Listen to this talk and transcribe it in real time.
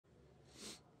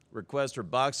Request for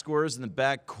box scores in the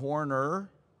back corner.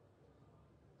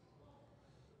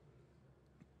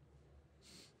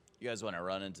 You guys want to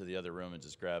run into the other room and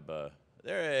just grab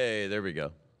there we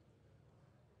go.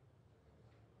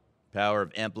 Power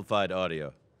of amplified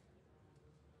audio.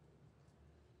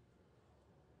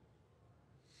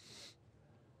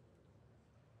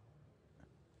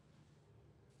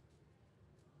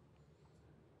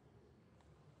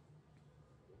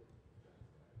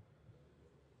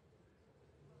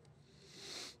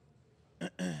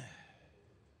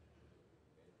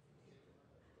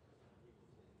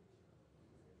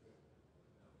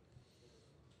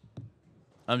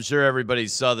 I'm sure everybody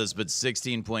saw this, but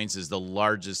 16 points is the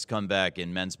largest comeback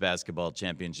in men's basketball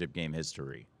championship game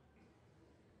history.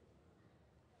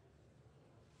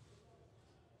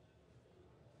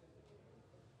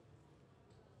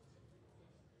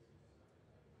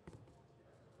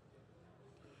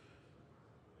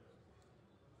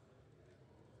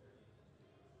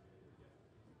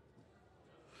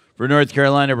 For North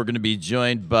Carolina, we're going to be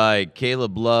joined by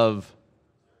Caleb Love,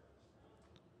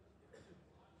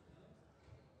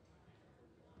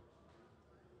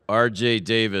 R.J.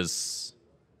 Davis,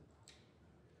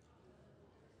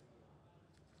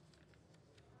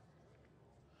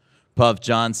 Puff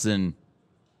Johnson,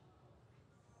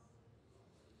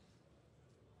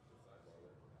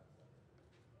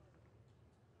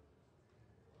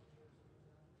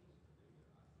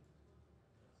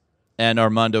 and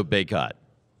Armando Bacot.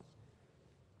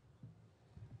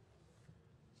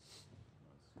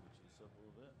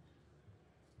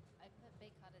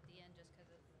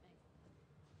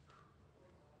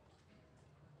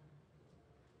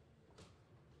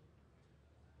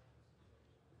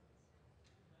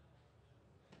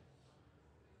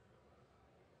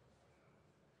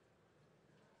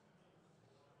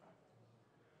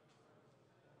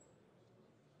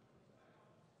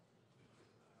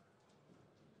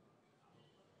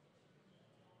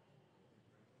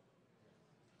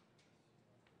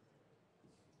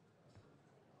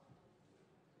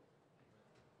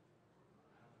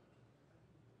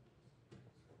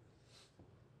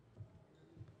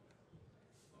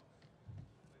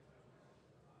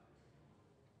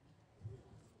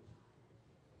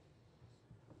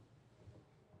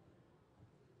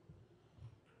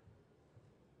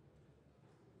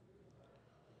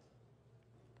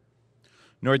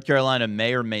 North Carolina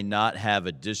may or may not have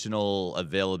additional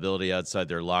availability outside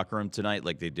their locker room tonight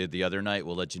like they did the other night.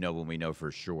 We'll let you know when we know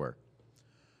for sure.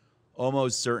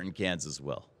 Almost certain Kansas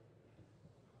will.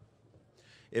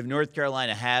 If North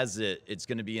Carolina has it, it's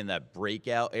going to be in that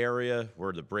breakout area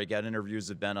where the breakout interviews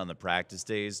have been on the practice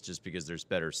days just because there's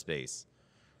better space.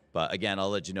 But, again, I'll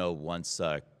let you know once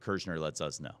Kirshner lets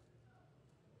us know.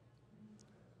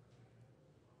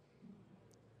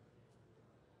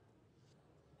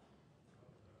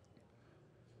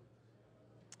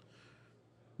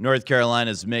 North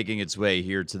Carolina is making its way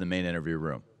here to the main interview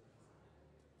room.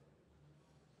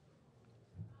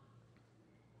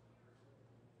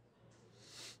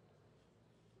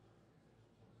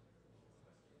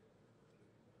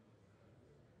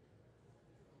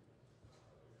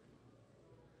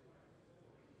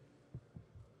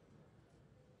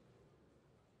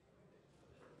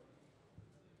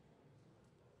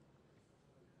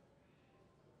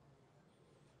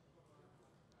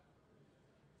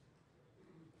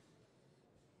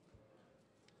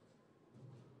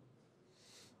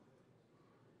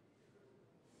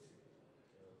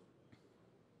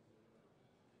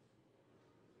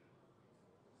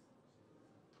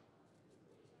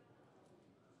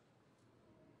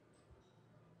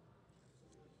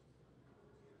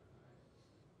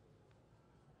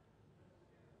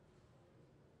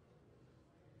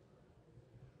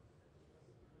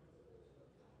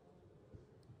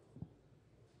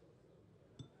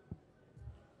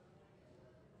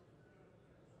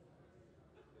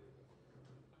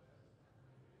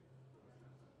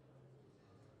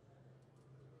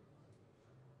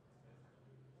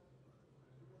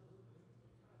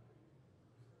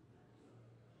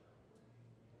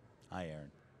 Hi,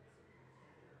 Aaron.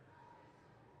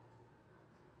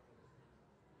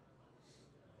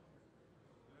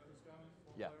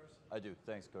 Yeah, I do.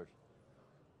 Thanks, Coach.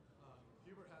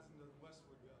 Hubert hasn't done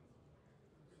Westwood yet.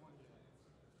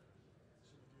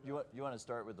 You want to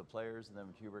start with the players and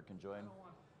then Hubert can join?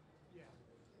 Yeah.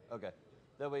 Okay.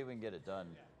 That way we can get it done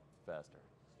faster.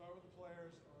 Start with the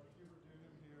players, or Hubert do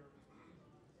him here.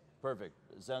 Perfect.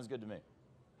 Sounds good to me.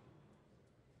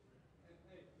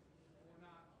 Hey, we're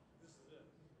not, this is it.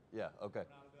 Yeah, okay.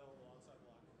 We're not available outside the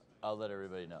locker room. I'll let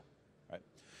everybody know. All right.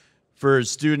 For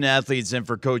student athletes and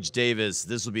for Coach Davis,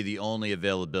 this will be the only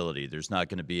availability. There's not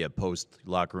going to be a post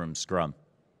locker room scrum.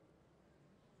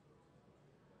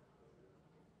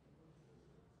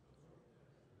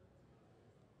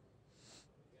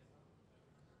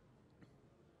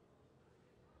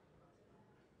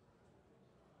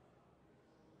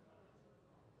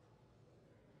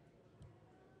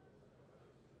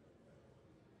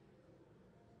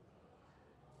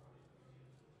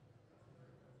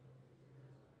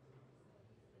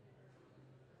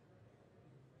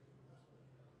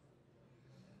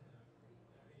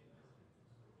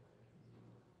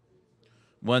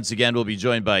 Once again, we'll be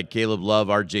joined by Caleb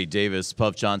Love, R.J. Davis,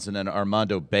 Puff Johnson, and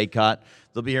Armando Baycott.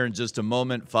 They'll be here in just a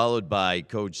moment, followed by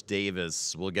Coach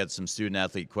Davis. We'll get some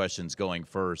student-athlete questions going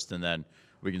first, and then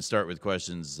we can start with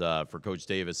questions for Coach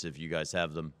Davis if you guys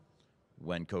have them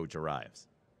when Coach arrives.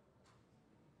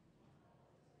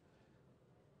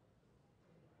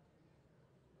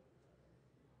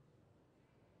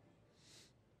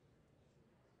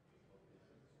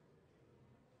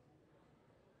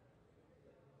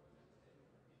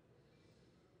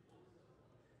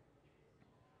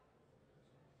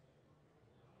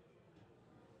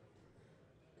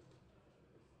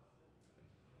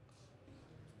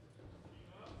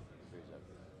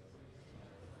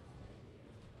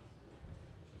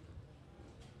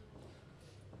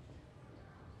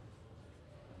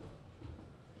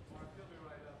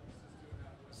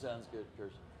 Sounds good,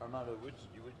 Kirsten. Armando,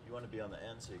 you want to be on the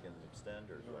end so you can extend,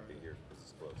 or do you want to be here because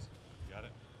it's close? Got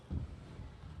it.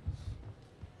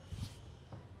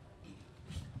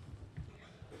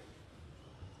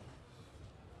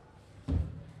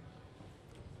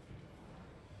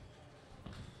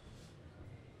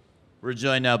 We're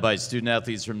joined now by student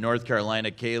athletes from North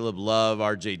Carolina, Caleb Love,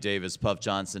 R.J. Davis, Puff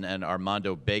Johnson, and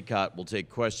Armando Baycott. We'll take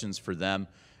questions for them,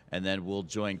 and then we'll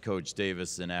join Coach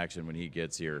Davis in action when he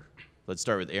gets here. Let's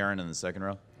start with Aaron in the second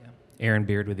row. Aaron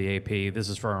Beard with the AP. This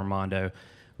is for Armando.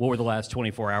 What were the last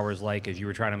 24 hours like as you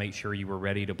were trying to make sure you were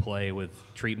ready to play with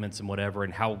treatments and whatever,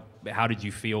 and how did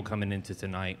you feel coming into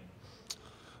tonight?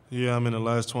 Yeah, I mean, the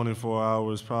last 24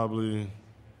 hours, probably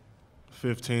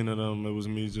 15 of them, it was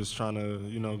me just trying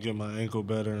to, get my ankle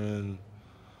better. And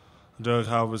Doug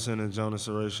Halverson and Jonas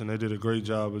Aration, they did a great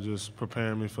job of just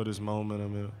preparing me for this moment. I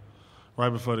mean, right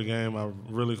before the game, I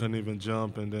really couldn't even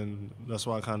jump, and then that's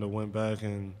why I kind of went back,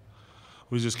 and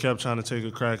we just kept trying to take a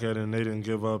crack at it, and they didn't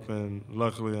give up. And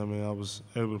luckily, I mean, I was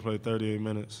able to play 38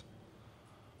 minutes.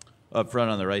 Up front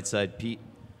on the right side, Pete.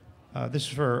 This is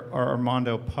for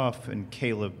Armando, Puff, and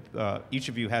Caleb. Each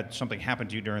of you had something happen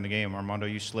to you during the game. Armando,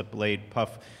 you slipped late.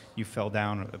 Puff, you fell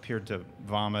down, appeared to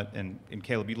vomit, and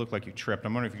Caleb, you looked like you tripped.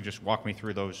 I'm wondering if you could just walk me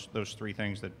through those three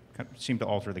things that seemed to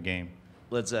alter the game.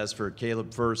 Let's ask for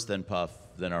Caleb first, then Puff,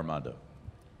 then Armando.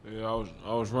 Yeah,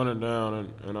 I was running down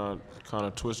and I kind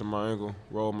of twisted my ankle,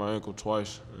 rolled my ankle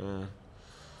twice, and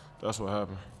that's what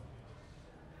happened.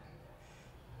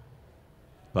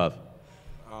 Puff.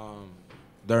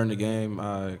 During the game,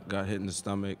 I got hit in the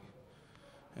stomach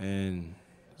and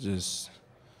just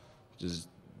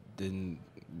didn't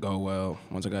go well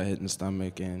once I got hit in the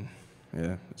stomach, and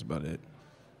yeah, that's about it.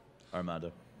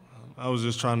 Armando. I was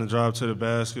just trying to drive to the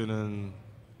basket, and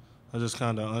I just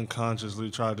kind of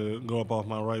unconsciously tried to go up off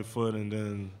my right foot,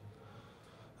 and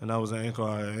that was an ankle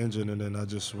I had injured, and then I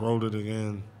just rolled it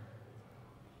again.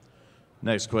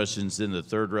 Next question's in the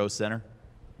third row center.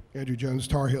 Andrew Jones,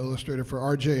 Tar Heel illustrator for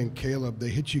RJ and Caleb. They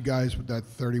hit you guys with that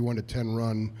 31-10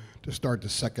 run to start the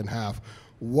second half.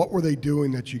 What were they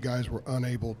doing that you guys were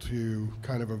unable to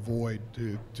kind of avoid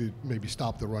to maybe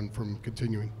stop the run from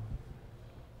continuing?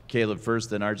 Caleb first,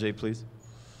 then RJ, please.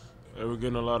 They were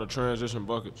getting a lot of transition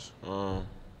buckets.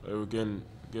 They were getting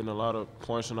a lot of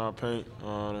points in our paint.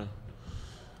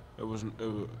 They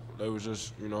was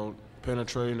just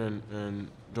penetrating and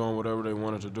doing whatever they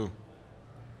wanted to do.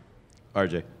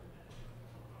 RJ.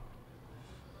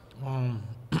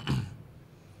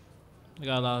 They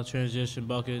got a lot of transition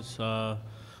buckets,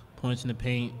 points in the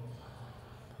paint.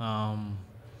 And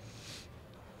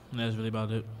that's really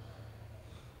about it.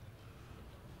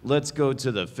 Let's go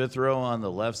to the fifth row on the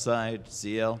left side,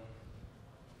 CL.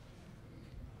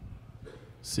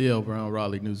 CL Brown,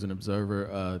 Raleigh News and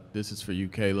Observer. This is for you,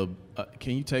 Caleb.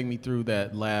 Can you take me through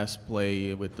that last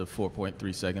play with the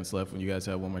 4.3 seconds left when you guys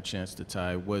had one more chance to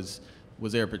tie? Was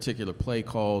there a particular play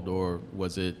called, or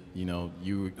was it,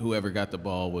 whoever got the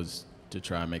ball was to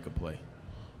try and make a play?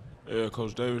 Yeah,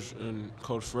 Coach Davis and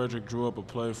Coach Frederick drew up a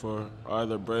play for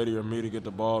either Brady or me to get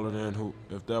the ball, and then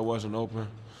if that wasn't open,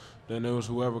 then it was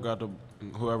whoever got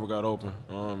open.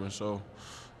 And so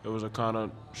it was a kind of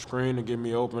screen to get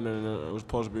me open, and it was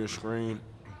supposed to be a screen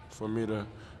for me to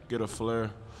get a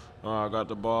flare. I got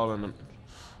the ball, and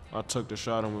I took the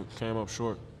shot, and we came up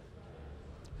short.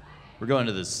 We're going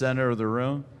to the center of the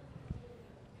room,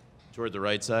 toward the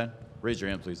right side. Raise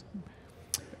your hand, please.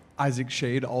 Isaac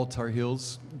Shade, All Tar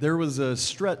Heels. There was a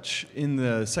stretch in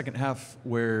the second half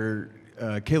where,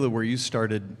 Caleb, where you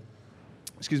started,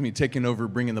 taking over,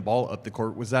 bringing the ball up the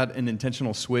court. Was that an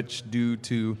intentional switch due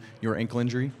to your ankle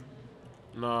injury?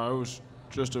 No, it was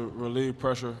just to relieve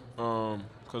pressure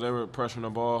because they were pressuring the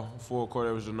ball full court.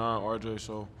 They was denying RJ,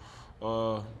 so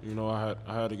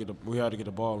we had to get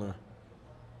the ball in.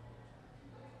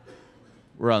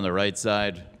 We're on the right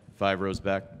side, 5 rows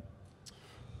back.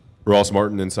 Ross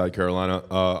Martin, inside Carolina.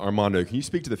 Armando, can you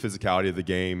speak to the physicality of the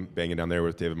game, banging down there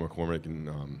with David McCormick, and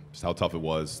just how tough it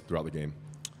was throughout the game?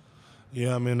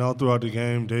 Yeah, I mean, all throughout the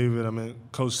game, David,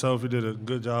 Coach Selfie did a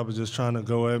good job of just trying to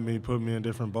go at me, put me in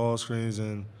different ball screens,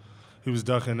 and he was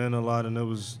ducking in a lot, and it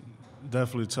was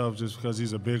definitely tough just because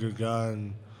he's a bigger guy,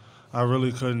 and I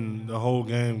really couldn't, the whole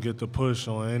game, get the push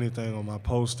on anything, on my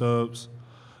post-ups,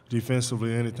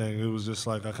 defensively, anything. It was just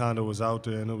like I kind of was out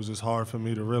there, and it was just hard for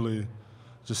me to really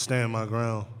just stand my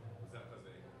ground.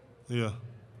 Yeah.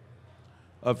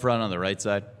 Up front on the right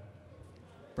side.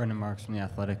 Brendan Marks from The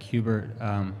Athletic. Hubert,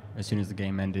 as soon as the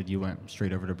game ended, you went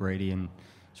straight over to Brady and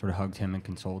sort of hugged him and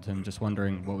consoled him. Just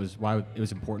wondering why it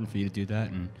was important for you to do that,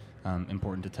 and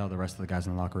important to tell the rest of the guys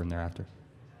in the locker room thereafter.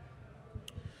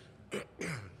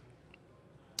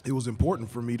 It was important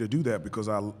for me to do that because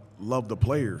I love the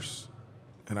players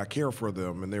and I care for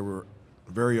them, and they were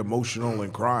very emotional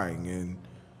and crying, and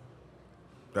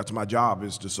that's my job,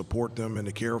 is to support them and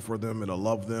to care for them and to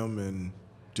love them and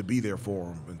to be there for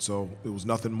them. And so it was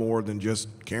nothing more than just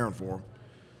caring for them.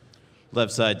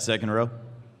 Left side, second row.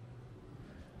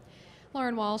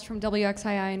 Lauren Walsh from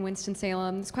WXII in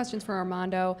Winston-Salem. This question's for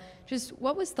Armando. Just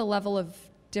what was the level of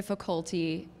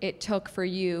difficulty it took for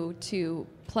you to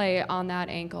play on that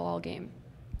ankle all game?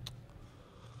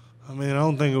 I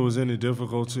don't think it was any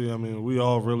difficulty. We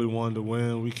all really wanted to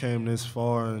win. We came this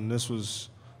far, and this was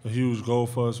a huge goal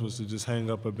for us, was to just hang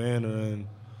up a banner. And,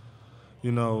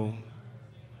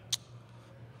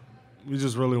 we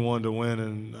just really wanted to win,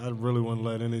 and I really wouldn't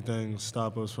let anything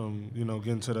stop us from,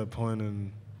 getting to that point.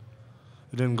 And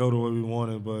it didn't go the way we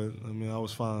wanted, but, I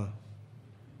was fine.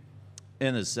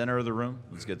 In the center of the room,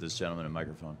 let's get this gentleman a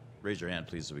microphone. Raise your hand,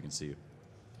 please, so we can see you.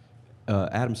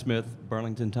 Adam Smith,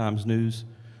 Burlington Times News.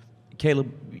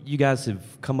 Caleb, you guys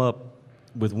have come up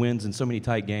with wins in so many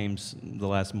tight games the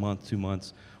last month, 2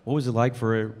 months. What was it like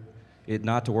for it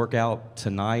not to work out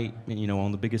tonight,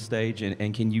 on the biggest stage?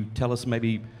 And can you tell us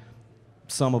maybe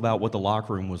some about what the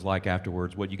locker room was like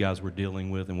afterwards, what you guys were dealing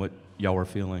with and what y'all were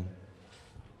feeling?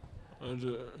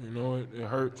 It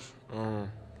hurts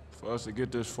for us to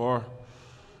get this far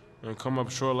and come up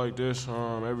short like this,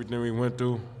 everything we went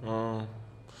through.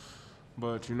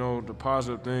 But, the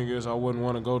positive thing is I wouldn't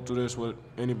want to go through this with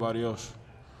anybody else.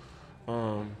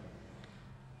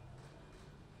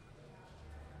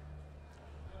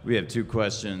 We have 2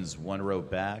 questions, 1 row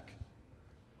back.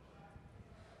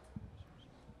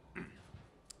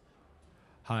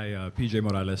 Hi, PJ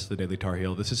Morales, the Daily Tar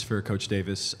Heel. This is for Coach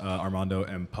Davis, Armando,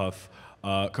 and Puff.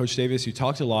 Coach Davis, you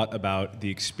talked a lot about the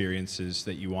experiences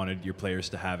that you wanted your players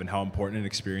to have and how important an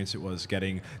experience it was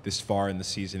getting this far in the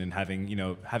season and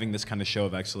having this kind of show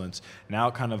of excellence. Now,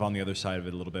 kind of on the other side of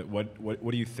it a little bit,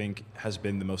 what do you think has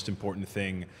been the most important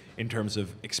thing in terms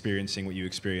of experiencing what you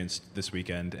experienced this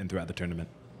weekend and throughout the tournament?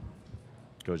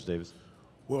 Coach Davis.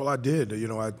 Well, I did.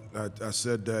 I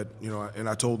said that, and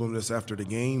I told them this after the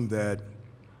game, that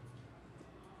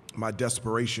my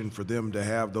desperation for them to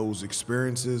have those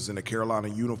experiences in a Carolina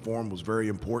uniform was very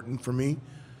important for me.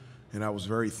 And I was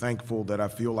very thankful that I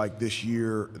feel like this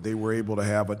year they were able to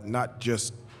have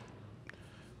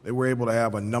they were able to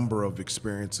have a number of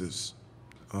experiences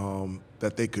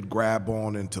that they could grab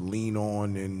on and to lean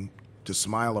on and to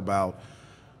smile about.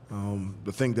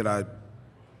 The thing that I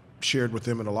shared with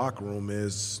them in the locker room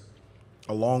is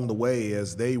along the way,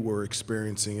 as they were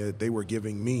experiencing it, they were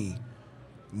giving me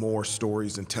more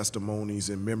stories and testimonies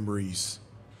and memories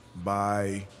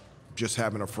by just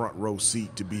having a front row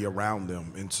seat to be around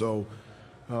them. And so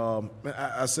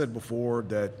I said before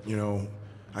that,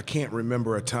 I can't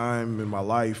remember a time in my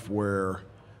life where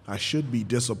I should be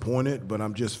disappointed, but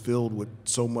I'm just filled with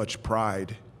so much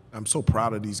pride. I'm so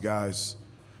proud of these guys,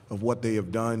 of what they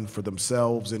have done for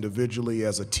themselves individually,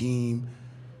 as a team,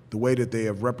 the way that they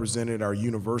have represented our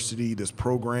university, this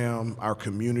program, our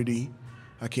community.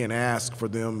 I can't ask for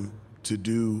them to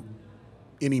do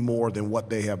any more than what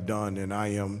they have done, and I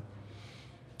am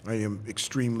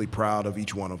extremely proud of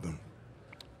each one of them.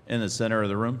 In the center of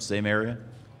the room, same area.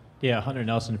 Yeah, Hunter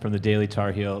Nelson from the Daily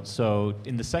Tar Heel. So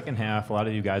in the second half, a lot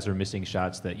of you guys are missing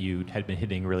shots that you had been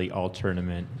hitting really all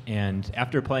tournament. And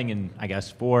after playing in,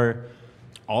 4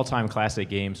 all-time classic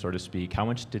games, so to speak, how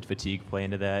much did fatigue play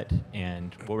into that,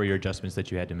 and what were your adjustments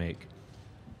that you had to make?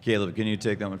 Caleb, can you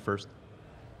take that one first?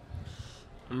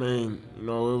 It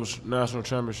was national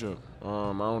championship. I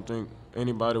don't think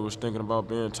anybody was thinking about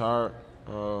being tired.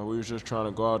 We was just trying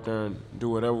to go out there and do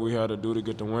whatever we had to do to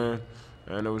get the win,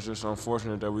 and it was just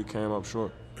unfortunate that we came up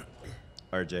short.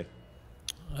 RJ.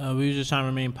 We were just trying to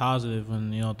remain positive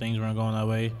when things weren't going that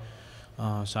way.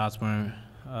 Shots weren't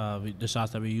The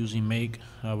shots that we usually make,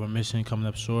 we're missing, coming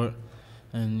up short.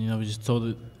 And, we just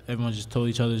everyone just told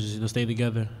each other just to stay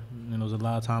together. And there was a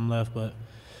lot of time left, but.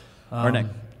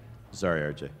 Sorry,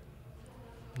 RJ.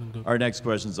 Our next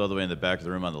question is all the way in the back of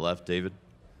the room on the left. David.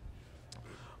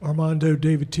 Armando,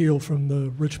 David Teal from the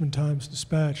Richmond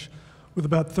Times-Dispatch. With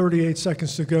about 38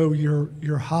 seconds to go,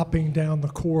 you're hopping down the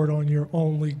court on your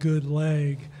only good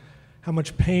leg. How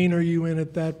much pain are you in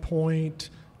at that point?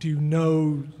 Do you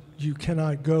know you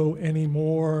cannot go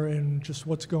anymore, and just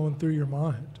what's going through your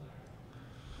mind?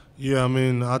 Yeah,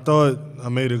 I thought I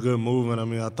made a good movement.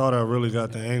 I thought I really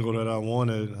got the angle that I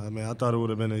wanted. I thought it would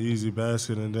have been an easy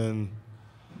basket, and then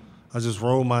I just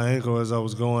rolled my ankle as I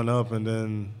was going up, and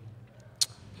then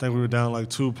I think we were down like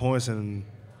 2 points, and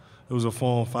it was a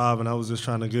 4-on-5, and I was just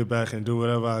trying to get back and do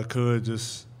whatever I could,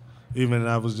 even if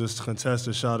I was just contest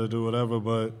a shot or do whatever.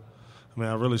 But,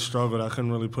 I really struggled. I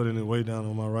couldn't really put any weight down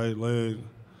on my right leg.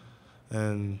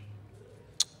 And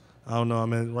I don't know,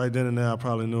 right then and there, I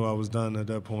probably knew I was done at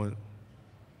that point.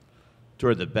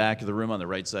 Toward the back of the room on the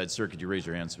right side. Sir, could you raise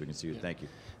your hand so we can see you? Thank you.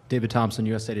 David Thompson,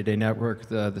 USA Today Network.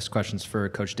 This question's for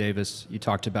Coach Davis. You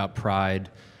talked about pride.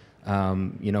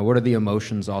 What are the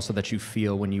emotions also that you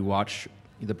feel when you watch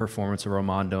the performance of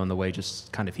Armando and the way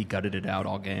just kind of he gutted it out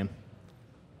all game?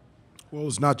 Well,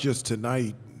 it's not just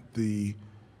tonight, the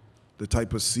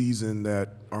type of season that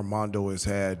Armando has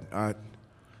had.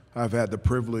 I've had the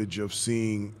privilege of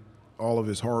seeing all of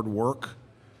his hard work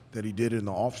that he did in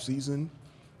the offseason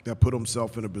that put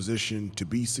himself in a position to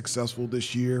be successful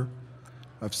this year.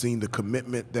 I've seen the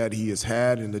commitment that he has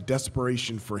had and the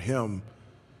desperation for him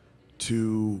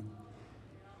to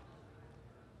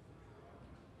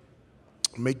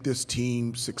make this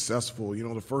team successful.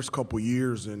 The first couple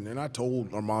years, and I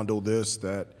told Armando this,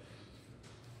 that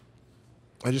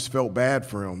I just felt bad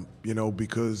for him,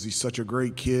 because he's such a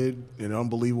great kid, an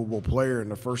unbelievable player. In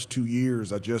the first 2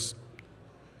 years, I just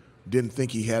didn't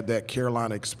think he had that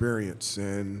Carolina experience.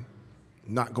 And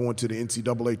not going to the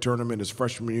NCAA tournament his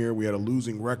freshman year, we had a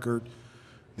losing record.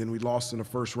 Then we lost in the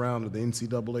first round of the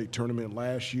NCAA tournament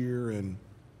last year. And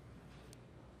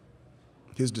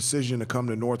his decision to come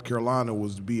to North Carolina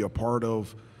was to be a part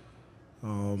of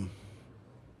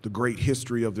the great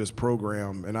history of this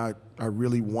program, and I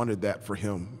really wanted that for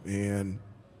him. And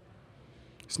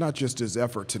it's not just his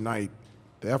effort tonight.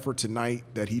 The effort tonight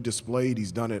that he displayed,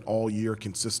 he's done it all year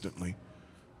consistently,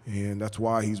 and that's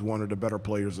why he's one of the better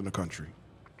players in the country.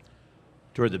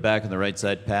 Toward the back on the right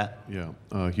side, Pat. Yeah,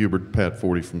 Hubert, Pat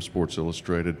 40 from Sports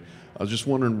Illustrated. I was just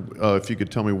wondering if you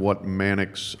could tell me what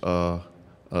Manic's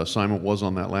assignment was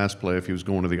on that last play, if he was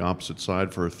going to the opposite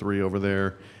side for a three over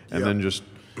there, and then just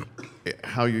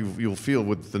how you'll feel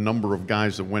with the number of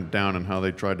guys that went down and how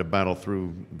they tried to battle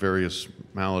through various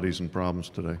maladies and problems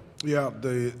today. Yeah,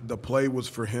 the play was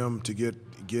for him to get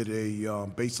a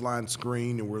baseline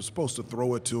screen, and we were supposed to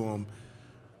throw it to him.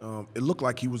 It looked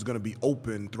like he was going to be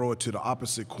open, throw it to the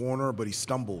opposite corner, but he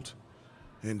stumbled.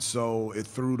 And so it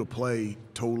threw the play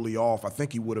totally off. I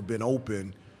think he would have been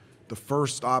open. The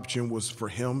first option was for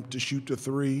him to shoot the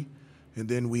three, and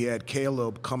then we had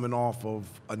Caleb coming off of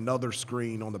another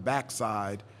screen on the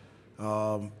backside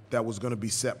that was going to be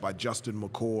set by Justin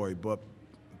McCoy. But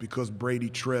because Brady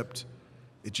tripped,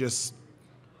 it just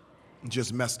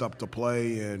messed up the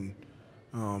play, and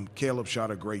Caleb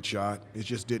shot a great shot. It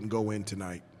just didn't go in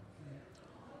tonight.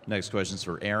 Next question's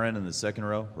for Aaron in the second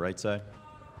row, right side.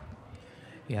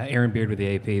 Yeah, Aaron Beard with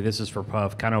the AP. This is for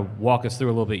Puff. Kind of walk us through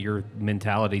a little bit your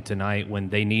mentality tonight when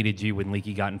they needed you, when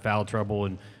Leaky got in foul trouble,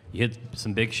 and you hit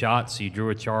some big shots, you drew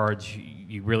a charge,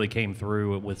 you really came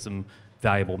through with some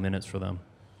valuable minutes for them.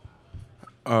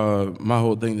 My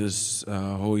whole thing this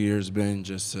whole year has been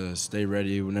just to stay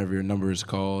ready whenever your number is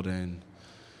called. And,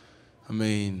 I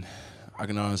mean, I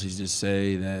can honestly just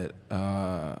say that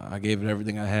I gave it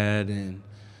everything I had, and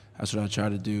that's what I try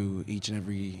to do each and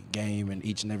every game and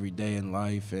each and every day in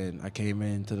life. And I came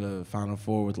into the Final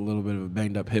Four with a little bit of a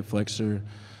banged-up hip flexor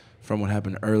from what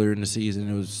happened earlier in the season.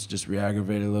 It was just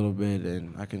re-aggravated a little bit,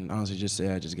 and I can honestly just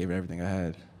say I just gave it everything I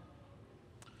had.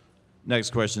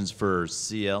 Next question's for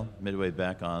CL, midway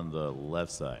back on the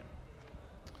left side.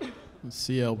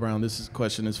 CL Brown, this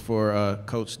question is for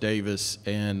Coach Davis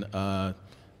and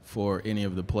for any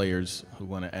of the players who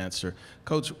want to answer.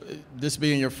 Coach, this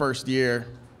being your first year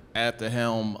at the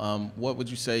helm, what would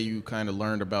you say you kind of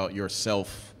learned about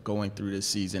yourself going through this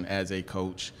season as a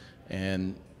coach?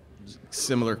 And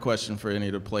similar question for any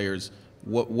of the players,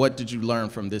 what did you learn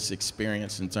from this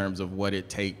experience in terms of what it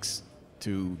takes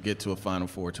to get to a Final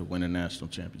Four, to win a national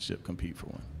championship, compete for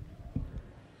one?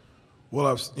 Well,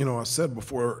 I said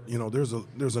before,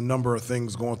 there's a number of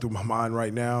things going through my mind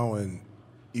right now, and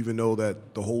even though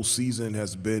that the whole season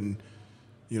has been,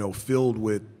 filled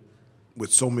with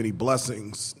so many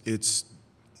blessings, it's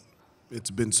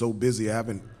been so busy. I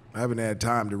haven't had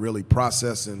time to really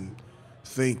process and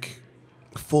think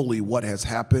fully what has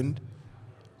happened.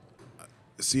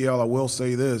 CL, I will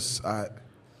say this: I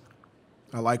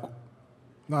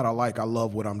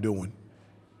love what I'm doing.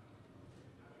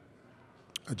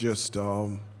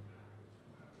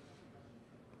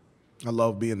 I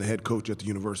love being the head coach at the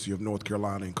University of North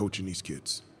Carolina and coaching these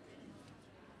kids.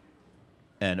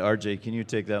 And RJ, can you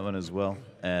take that one as well?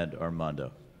 And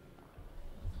Armando.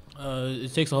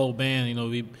 It takes a whole band.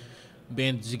 We've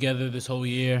been together this whole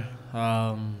year,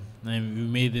 and we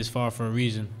made this far for a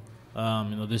reason.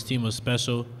 This team was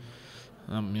special.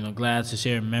 I'm, glad to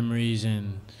share memories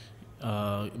and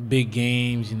big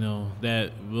games,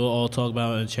 that we'll all talk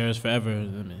about and cherish forever.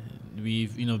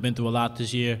 We've, been through a lot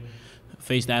this year,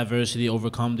 faced adversity,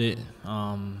 overcome it,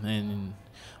 and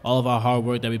all of our hard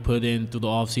work that we put in through the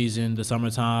off season, the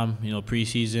summertime,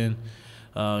 preseason,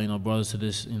 brought us to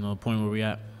this, point where we're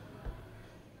at.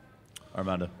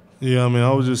 Armando. Yeah,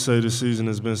 I would just say this season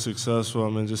has been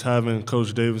successful. Just having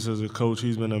Coach Davis as a coach,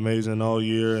 he's been amazing all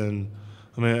year. And,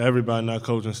 everybody in our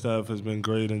coaching staff has been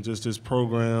great. And just this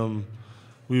program,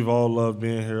 we've all loved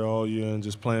being here all year and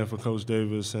just playing for Coach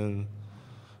Davis. And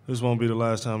this won't be the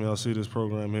last time y'all see this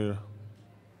program here.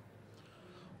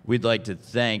 We'd like to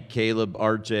thank Caleb,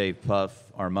 RJ, Puff,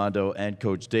 Armando, and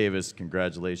Coach Davis.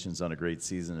 Congratulations on a great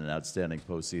season and outstanding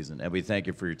postseason. And we thank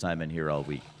you for your time in here all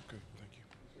week.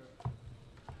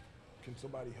 Can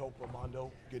somebody help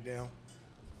Armando get down?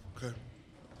 Okay.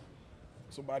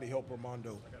 Somebody help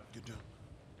Armando get down.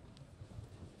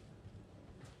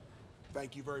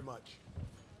 Thank you very much.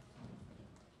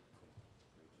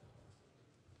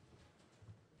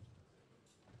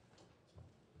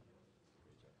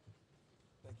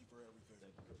 Thank you for everything.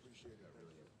 Appreciate it.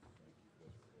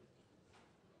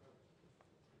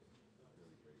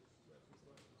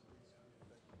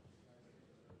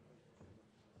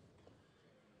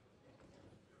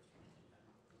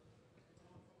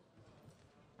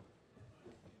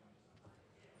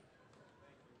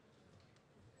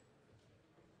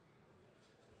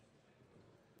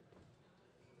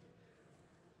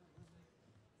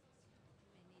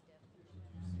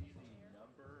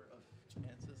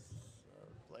 Kansas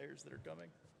players that are coming.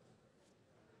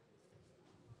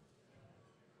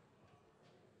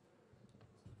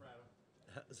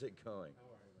 How's it going? How are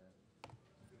you, man?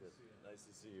 Good. Nice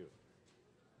to see you.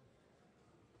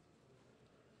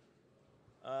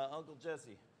 Uncle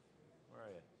Jesse, where are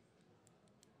you?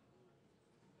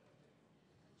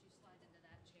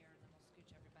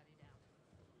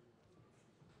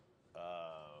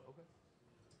 Okay.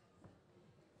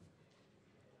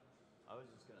 I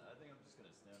think I'm just gonna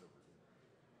stand over here.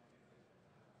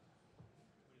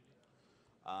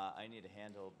 I need a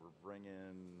handheld. We're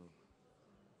bringing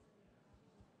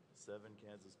 7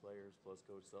 Kansas players plus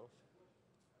Coach Self.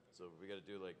 So we got to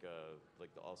do like the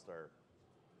All-Star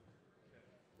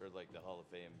or like the Hall of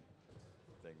Fame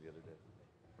thing the other day.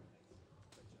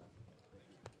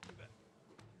 You bet.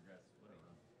 Congrats.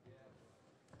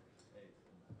 Hey.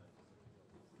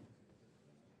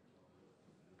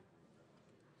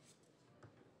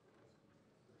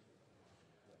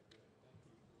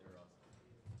 They're awesome.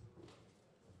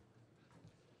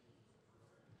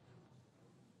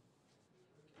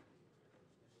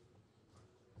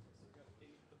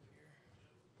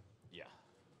 Yeah.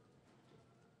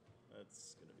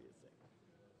 That's going to be a thing.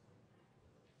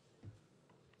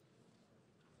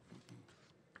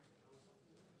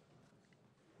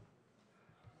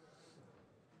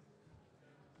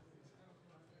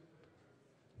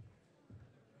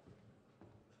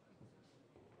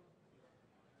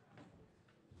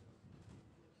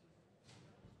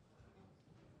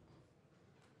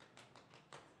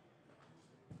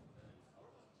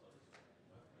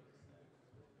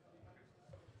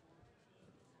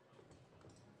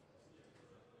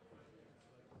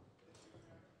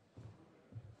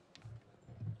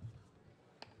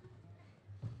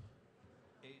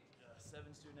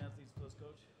 Seven student athletes plus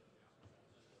coach.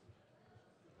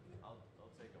 I'll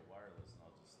take a wireless and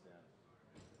I'll just stand.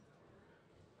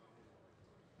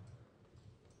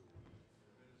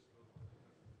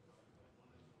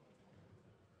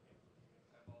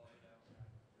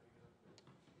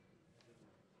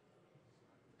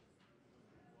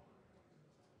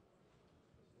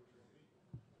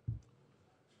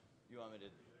 You want me to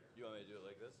do it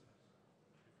like this?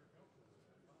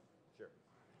 Sure.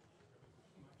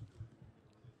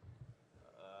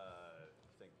 I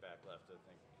think back left. I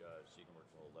think she can work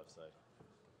the whole left side.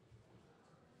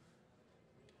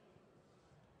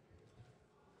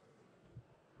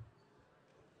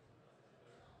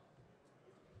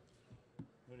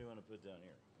 Who do you want to put down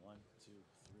here? 1, 2,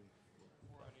 3,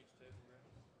 4. 4 on each table, right?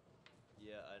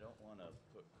 Yeah, I don't want to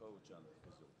put coach on it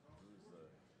because you'll lose the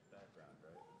background,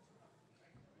 right?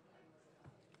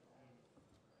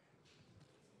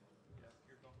 Yeah,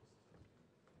 here you go.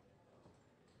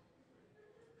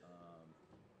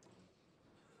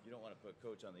 You don't want to put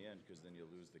coach on the end because then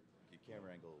you'll lose the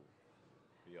camera angle. Will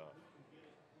be off.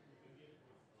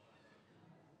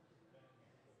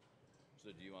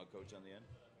 So do you want coach on the end?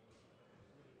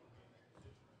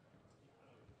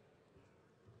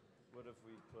 What if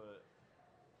we put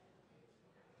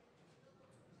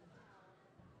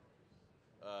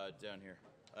down here?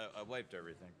 I wiped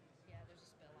everything. Yeah, there's a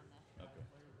spill on the. Okay.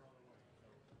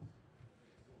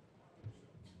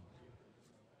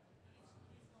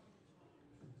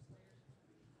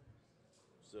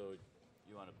 So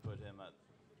you want to put him at?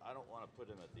 I don't want to put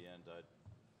him at the end. I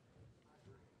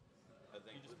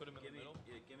think You just put him in the middle?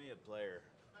 Yeah, give me a player.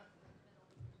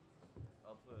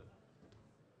 I'll put.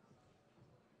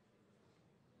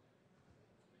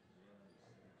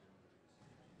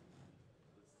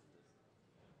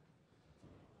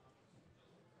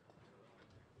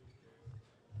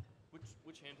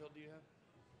 Which handheld do you have?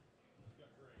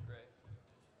 Gray. There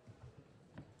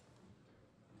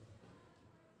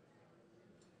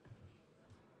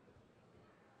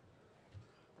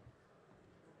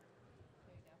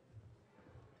you go.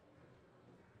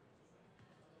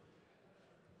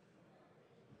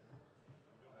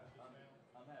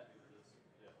 I'm happy with this.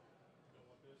 Yeah.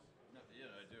 No,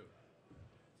 yeah, I do.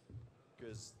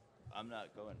 Because I'm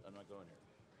not going here.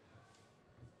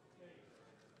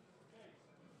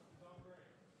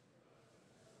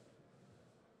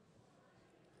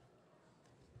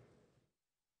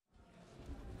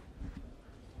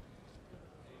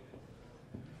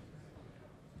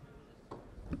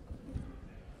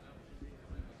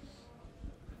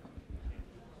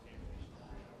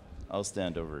 I'll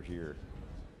stand over here.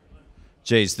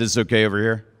 Chase, this is okay over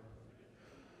here?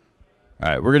 All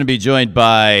right, we're going to be joined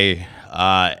by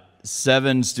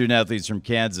 7 student athletes from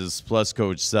Kansas, plus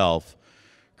Coach Self.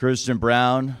 Christian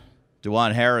Brown,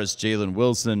 DeJuan Harris, Jalen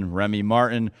Wilson, Remy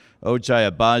Martin,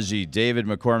 Ochai Abaji, David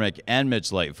McCormick, and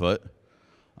Mitch Lightfoot.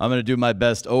 I'm going to do my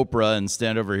best Oprah and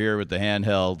stand over here with the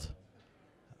handheld.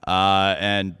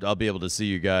 And I'll be able to see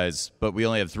you guys. But we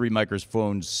only have 3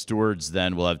 microphone stewards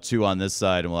then. We'll have 2 on this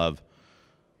side, and we'll have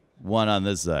 1 on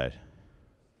this side.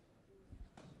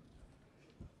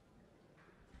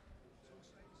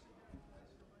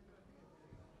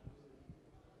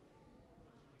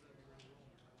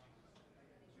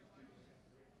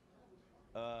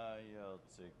 Yeah, I'll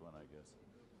take one, I guess.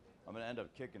 I'm going to end up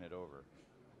kicking it over.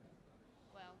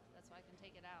 Well, that's why I can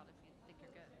take it out if you think you're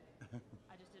good.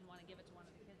 I just didn't want to give it to one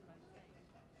of the kids by mistake.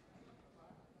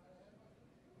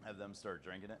 Have them start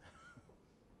drinking it.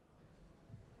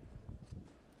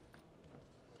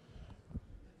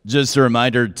 Just a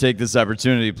reminder, take this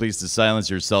opportunity, please, to silence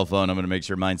your cell phone. I'm going to make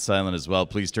sure mine's silent as well.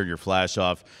 Please turn your flash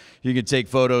off. You can take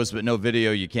photos, but no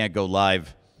video. You can't go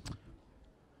live.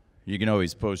 You can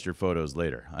always post your photos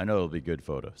later. I know it'll be good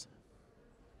photos.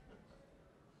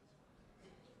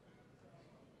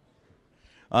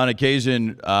 On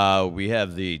occasion, we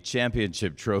have the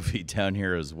championship trophy down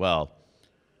here as well.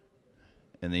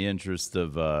 In the interest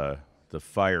of the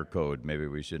fire code, maybe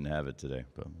we shouldn't have it today,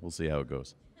 but we'll see how it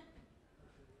goes.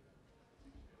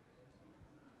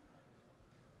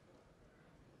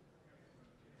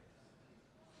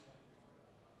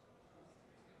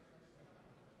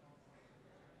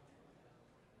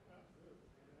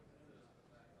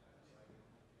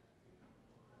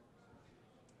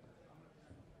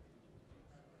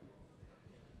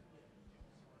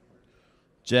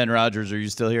 Jen Rogers, are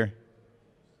you still here?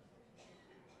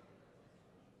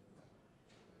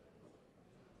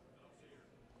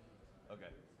 Okay.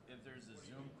 If there's a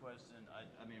Zoom question, I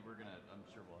mean, I'm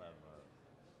sure we'll have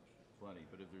plenty,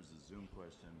 but if there's a Zoom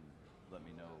question, let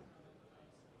me know.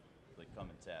 Like,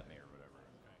 come and tap me or whatever.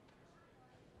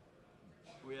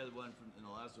 We had one in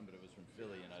the last one, but it was from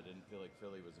Philly, and I didn't feel like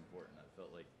Philly was important. I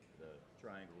felt like the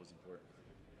triangle was important.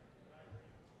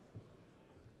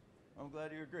 I'm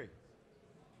glad you agree.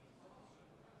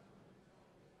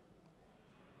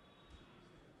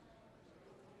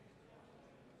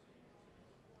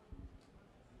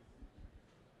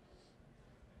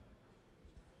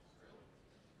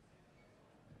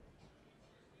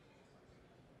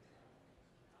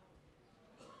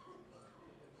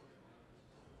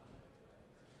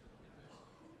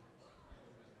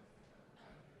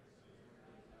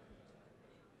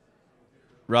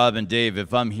 Rob and Dave,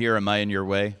 if I'm here, am I in your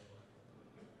way?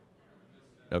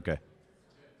 Okay.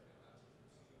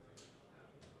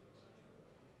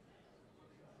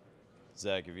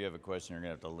 Zach, if you have a question, you're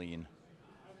going to have to lean.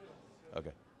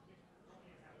 Okay.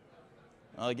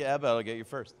 How about I'll get you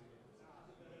first.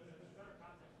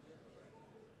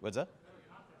 What's that?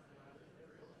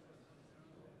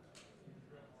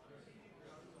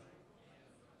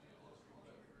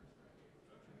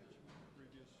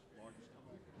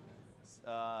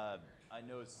 I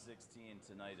know 16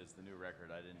 tonight is the new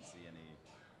record. I didn't see any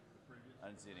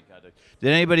contact.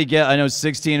 Did anybody get? I know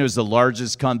 16 was the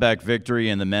largest comeback victory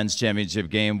in the men's championship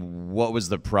game. What was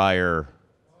the prior?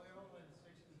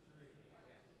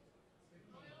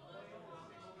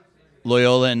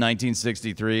 Loyola in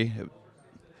 1963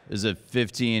 is a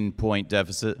 15-point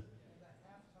deficit.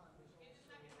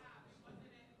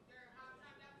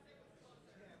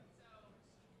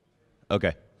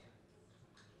 Okay.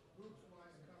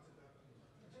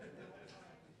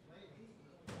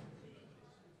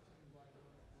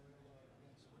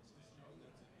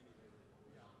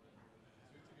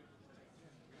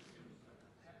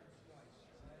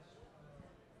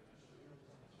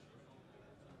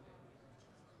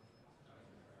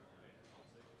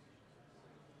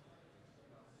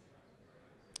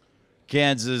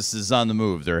 Kansas is on the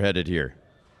move. They're headed here.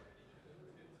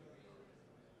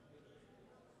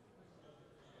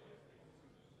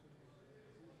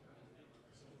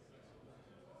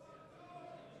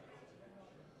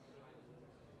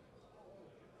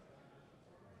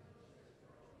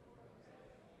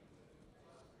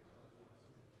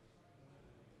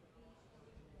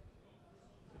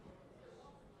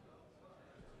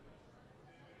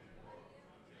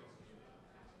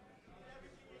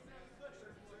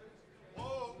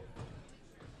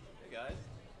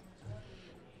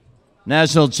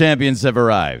 National champions have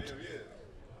arrived.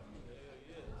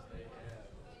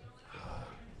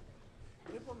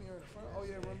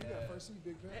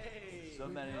 So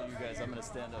many of you guys, I'm going to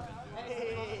stand up and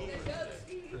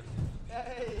do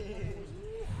it.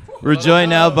 We're joined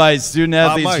now by student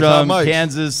athletes from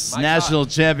Kansas National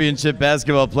Championship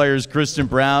basketball players Christian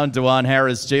Brown, DeJuan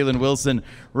Harris, Jalen Wilson,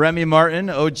 Remy Martin,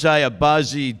 Ochai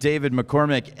Agbaji, David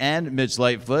McCormick, and Mitch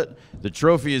Lightfoot. The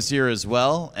trophy is here as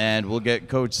well, and we'll get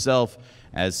Coach Self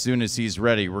as soon as he's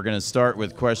ready. We're going to start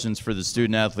with questions for the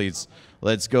student athletes.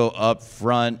 Let's go up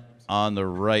front on the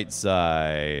right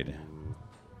side.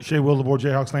 Shea Wildeboard,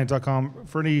 JayhawksLand.com.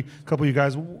 For any couple of you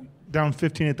guys, down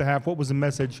 15 at the half, what was the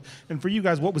message? And for you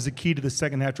guys, what was the key to the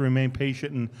second half to remain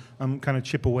patient and kind of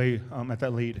chip away at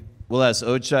that lead? We'll ask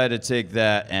Ochai to take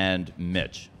that and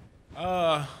Mitch.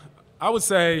 I would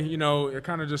say, it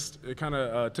kind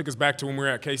of took us back to when we were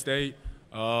at K-State.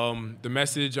 The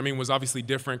message, was obviously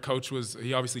different. Coach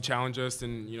he obviously challenged us,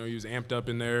 and he was amped up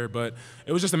in there. But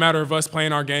it was just a matter of us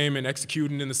playing our game and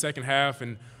executing in the second half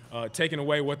and taking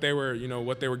away what they were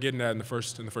getting at in the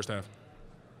first half.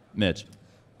 Mitch.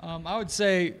 I would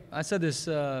say, I said this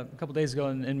a couple days ago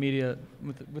in media,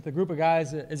 with a group of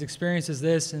guys as experienced as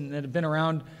this and that have been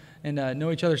around and know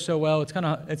each other so well, it's kind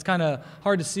of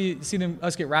hard to see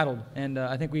us get rattled. And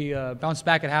I think we bounced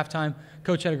back at halftime.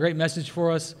 Coach had a great message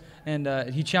for us,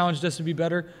 and he challenged us to be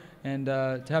better and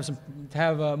to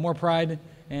have more pride,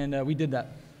 and we did that.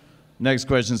 Next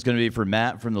question is going to be for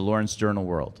Matt from the Lawrence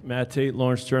Journal-World. Matt Tate,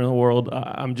 Lawrence Journal-World.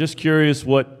 I'm just curious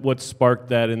what sparked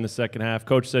that in the second half.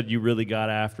 Coach said you really got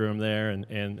after him there,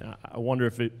 and I wonder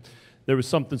if there was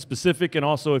something specific, and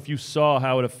also if you saw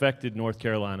how it affected North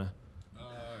Carolina.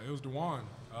 It was DeJuan.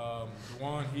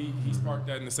 DeJuan, he sparked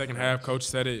that in the second half. Coach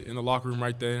said it in the locker room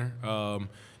right there.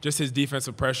 Just his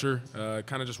defensive pressure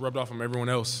kind of just rubbed off on everyone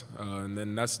else. And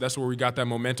then that's where we got that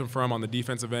momentum from on the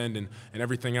defensive end, and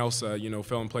everything else,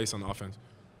 fell in place on the offense.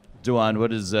 DeJuan, what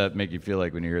does that make you feel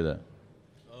like when you hear that?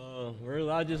 Really,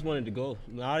 I just wanted to go.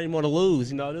 I didn't want to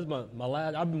lose. This is my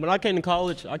last. When I came to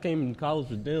college,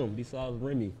 with them besides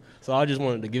Remy. So I just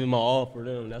wanted to give it my all for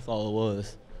them. That's all it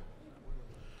was.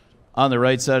 On the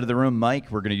right side of the room, Mike,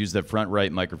 we're going to use that front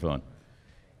right microphone.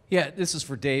 Yeah, this is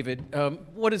for David.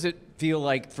 What does it feel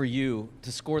like for you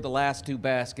to score the last two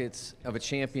baskets of a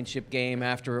championship game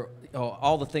after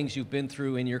all the things you've been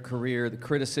through in your career, the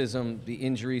criticism, the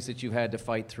injuries that you've had to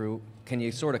fight through? Can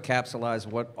you sort of capsulize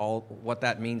what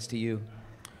that means to you?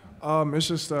 It's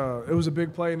just it was a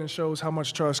big play, and it shows how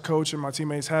much trust Coach and my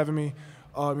teammates have in me.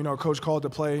 Coach called the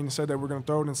play and said that we're going to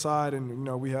throw it inside, and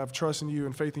we have trust in you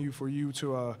and faith in you for you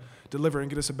to deliver and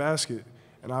get us a basket.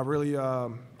 And I really, I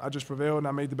just prevailed, and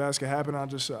I made the basket happen. I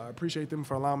just appreciate them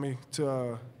for allowing me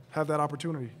to have that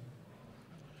opportunity.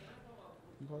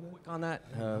 On that,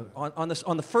 on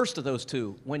the first of those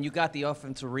two, when you got the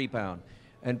offensive rebound,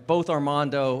 and both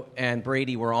Armando and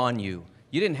Brady were on you,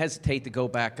 you didn't hesitate to go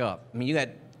back up. You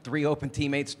had 4 open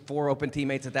teammates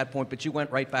at that point, but you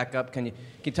went right back up. Can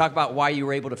you talk about why you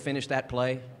were able to finish that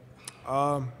play?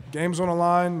 Game's on the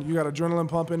line. You got adrenaline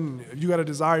pumping. If you got a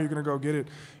desire, you're going to go get it.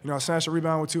 You know, I snatched a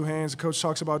rebound with 2 hands. The coach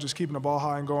talks about just keeping the ball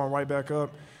high and going right back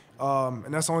up.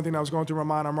 And that's the only thing that was going through my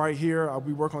mind. I'm right here.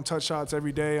 We work on touch shots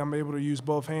every day. I'm able to use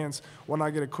both hands when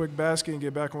I get a quick basket and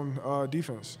get back on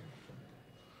defense.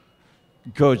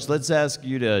 Coach, let's ask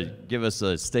you to give us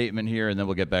a statement here, and then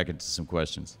we'll get back into some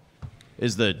questions.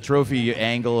 Is the trophy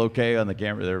angle okay on the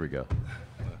camera? There we go.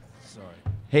 Sorry.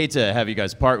 Hate to have you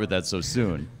guys part with that so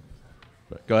soon.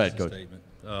 But go ahead, Coach.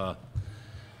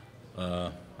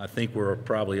 I think we're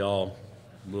probably all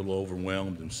a little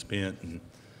overwhelmed and spent, and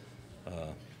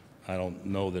I don't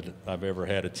know that I've ever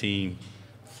had a team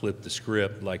flip the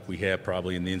script like we have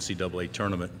probably in the NCAA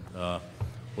tournament,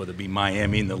 whether it be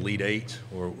Miami in the Elite Eight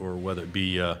or whether it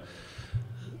be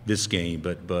this game.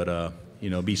 But you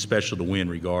know, be special to win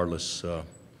regardless.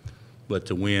 But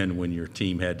to win when your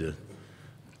team had to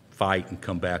fight and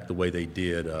come back the way they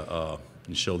did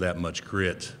and show that much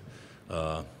grit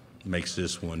makes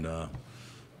this one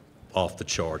off the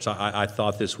charts. I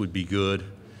thought this would be good,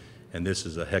 and this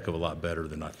is a heck of a lot better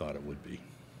than I thought it would be.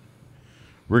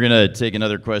 We're going to take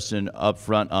another question up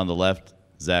front on the left.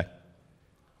 Zach.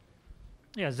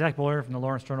 Yeah, Zach Boyer from the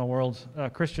Lawrence Journal-World.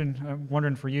 Christian, I'm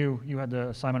wondering for you, you had the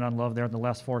assignment on Love there in the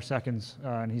last 4 seconds,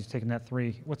 and he's taking that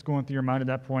 3. What's going through your mind at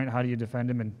that point? How do you defend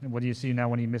him, and what do you see now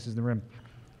when he misses the rim?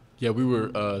 Yeah, we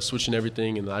were switching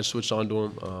everything, and I switched on to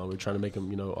him. We were trying to make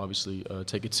him, you know, obviously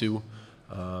take it 2.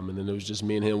 And then it was just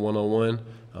me and him one-on-one.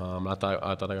 I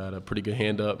thought I got a pretty good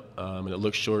hand up, and it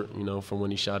looked short, you know, from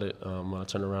when he shot it. When I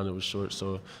turned around, it was short.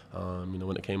 So, you know,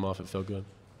 when it came off, it felt good.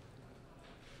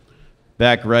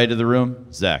 Back right of the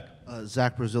room, Zach.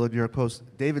 Zach Brazil, New York Post.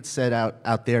 David said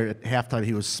out there at halftime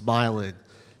he was smiling.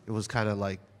 It was kind of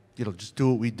like, you know, just do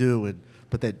what we do.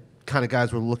 But that kind of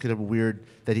guys were looking at him weird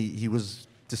that he was,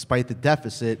 despite the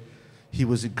deficit, he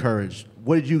was encouraged.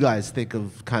 What did you guys think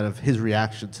of kind of his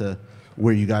reaction to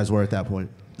where you guys were at that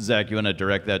point? Zach, you want to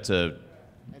direct that to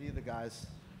any of the guys?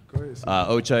 Go ahead.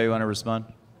 Ochai, you want to respond?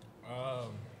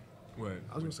 What?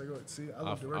 I was going to say, go ahead. See, I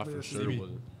looked directly for at sure CB.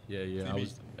 wasn't. Yeah.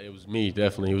 It was me,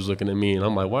 definitely. He was looking at me, and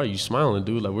I'm like, why are you smiling,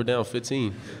 dude? Like, we're down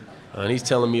 15. And he's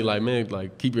telling me, like, man,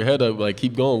 like, keep your head up. Like,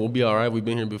 keep going. We'll be all right. We've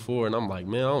been here before. And I'm like,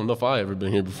 man, I don't know if I ever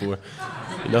been here before.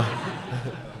 You know?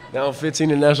 Down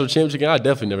 15 in the national championship game, I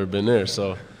definitely never been there.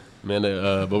 So, man,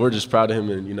 but we're just proud of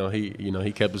him. And,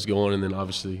 he kept us going and then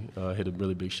obviously hit a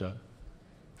really big shot.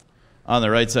 On the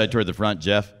right side toward the front,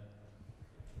 Jeff.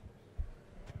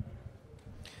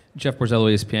 Jeff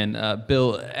Borzello, ESPN.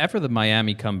 Bill, after the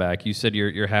Miami comeback, you said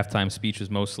your halftime speech was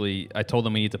mostly, I told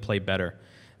them we need to play better.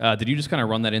 Did you just kind of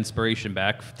run that inspiration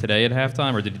back today at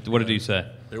halftime, or what did you say?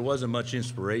 There wasn't much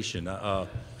inspiration. I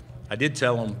did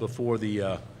tell them before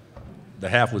the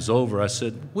half was over, I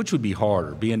said, which would be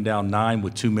harder, being down 9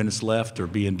 with 2 minutes left or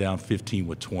being down 15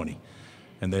 with 20?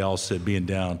 And they all said being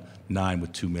down 9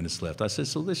 with 2 minutes left. I said,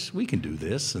 so we can do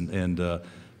this, and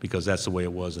because that's the way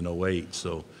it was in 08.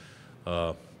 So.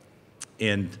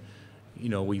 And, you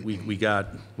know, we got,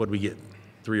 what did we get,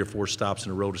 3 or 4 stops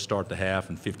in a row to start the half,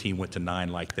 and 15 went to 9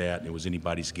 like that, and it was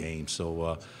anybody's game.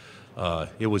 So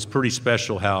it was pretty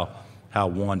special how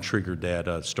one triggered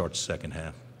that start the second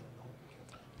half.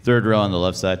 Third row on the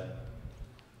left side.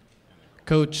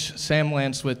 Coach, Sam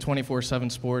Lance with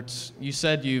 24/7 Sports. You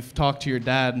said you've talked to your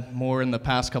dad more in the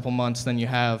past couple months than you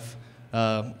have,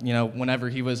 you know, whenever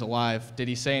he was alive. Did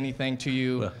he say anything to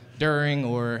you during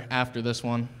or after this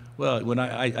one? Well, when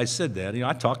I said that, you know,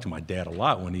 I talked to my dad a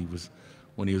lot when he was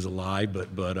alive,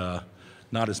 but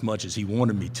not as much as he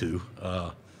wanted me to.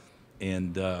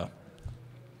 You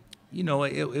know,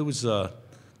 it was the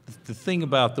thing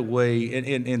about the way,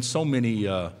 and so many,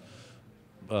 you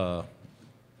know,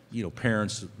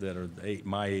 parents that are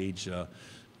my age,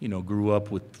 you know, grew up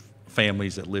with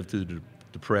families that lived through the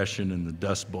Depression and the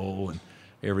Dust Bowl and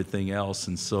everything else,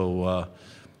 and so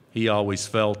he always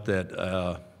felt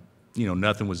that. You know,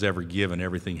 nothing was ever given,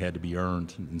 everything had to be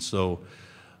earned. And so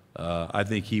I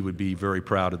think he would be very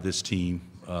proud of this team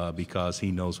because he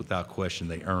knows without question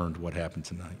they earned what happened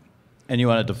tonight. And you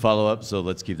wanted to follow up, so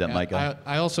let's keep that mic on.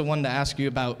 I also wanted to ask you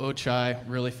about Ochai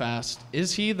really fast.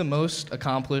 Is he the most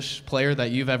accomplished player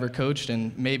that you've ever coached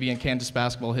and maybe in Kansas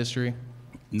basketball history?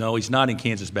 No, he's not in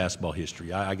Kansas basketball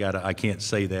history. I can't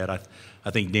say that.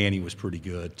 I think Danny was pretty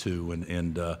good too,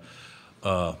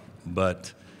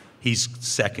 but he's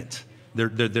second.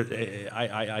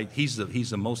 He's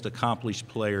the most accomplished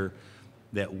player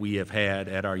that we have had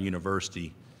at our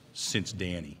university since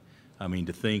Danny. I mean,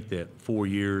 to think that 4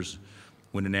 years,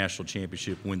 win the national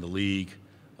championship, win the league,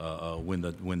 win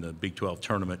the Big 12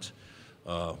 tournament,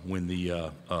 win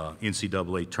the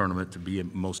NCAA tournament, to be a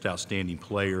most outstanding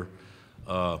player,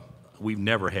 we've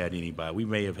never had anybody. We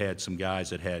may have had some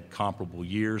guys that had comparable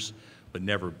years, but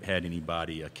never had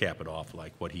anybody cap it off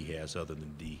like what he has other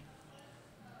than D.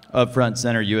 Up front,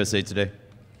 center, USA Today.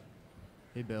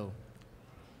 Hey, Bill.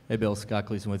 Hey, Bill. Scott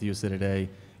Gleason with USA Today.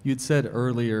 You'd said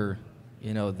earlier,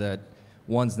 that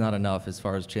one's not enough as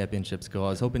far as championships go. I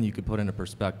was hoping you could put into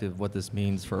perspective what this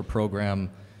means for a program,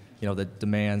 that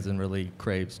demands and really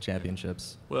craves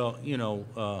championships. Well,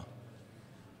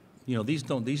 these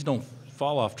don't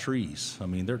fall off trees. I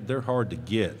mean, they're hard to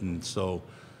get, and so,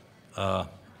 the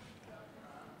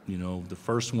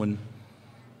first one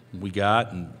we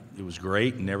got, and it was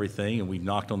great and everything, and we've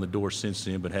knocked on the door since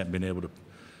then, but haven't been able to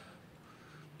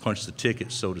punch the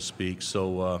ticket, so to speak.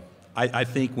 So, I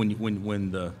think when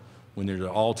there's an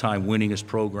all-time winningest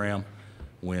program,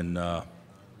 when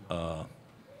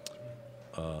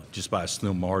just by a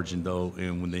slim margin, though,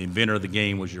 and when the inventor of the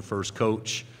game was your first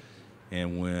coach,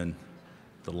 and when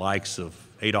the likes of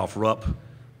Adolph Rupp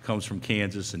comes from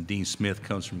Kansas, and Dean Smith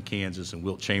comes from Kansas, and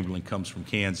Wilt Chamberlain comes from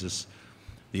Kansas,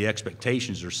 the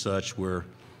expectations are such where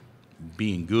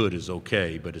being good is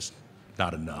okay, but it's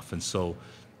not enough. And so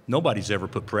nobody's ever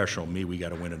put pressure on me, we got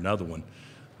to win another one.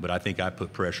 But I think I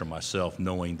put pressure on myself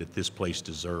knowing that this place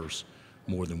deserves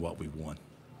more than what we've won.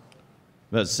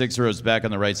 About 6 rows back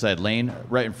on the right side. Lane,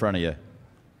 right in front of you.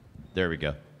 There we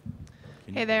go.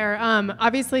 Hey there.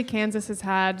 Obviously, Kansas has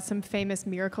had some famous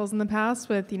miracles in the past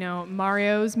with,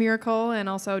 Mario's miracle and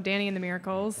also Danny and the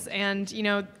Miracles. And,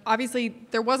 obviously,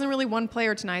 there wasn't really one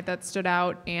player tonight that stood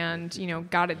out and,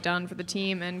 got it done for the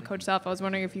team. And Coach Self, I was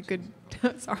wondering if you could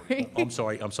sorry. I'm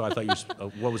sorry. I thought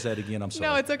you what was that again? I'm sorry.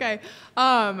 No, it's okay.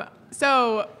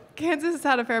 So Kansas has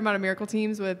had a fair amount of miracle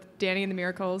teams with Danny and the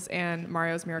Miracles and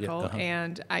Mario's Miracle. Yeah,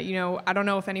 And, I don't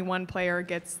know if any one player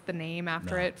gets the name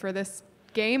after it for this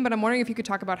game, but I'm wondering if you could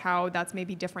talk about how that's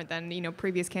maybe different than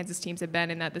previous Kansas teams have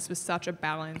been, in that this was such a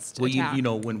balanced attack.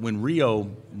 When Rio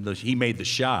he made the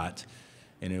shot,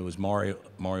 and it was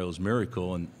Mario's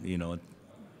miracle, and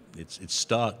it's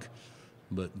stuck.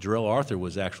 But Jarrell Arthur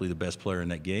was actually the best player in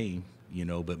that game,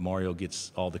 But Mario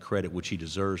gets all the credit which he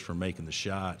deserves for making the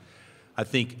shot. I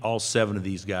think all 7 of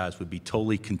these guys would be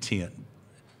totally content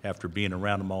after being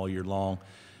around them all year long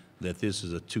that this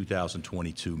is a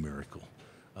 2022 miracle.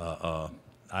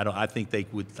 I think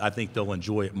they'll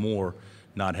enjoy it more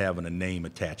not having a name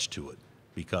attached to it,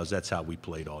 because that's how we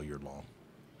played all year long.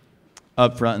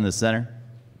 Up front in the center.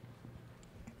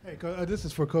 Hey, this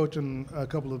is for Coach and a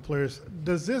couple of players.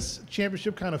 Does this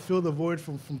championship kind of fill the void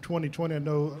from 2020? I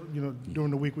know,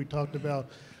 during the week we talked about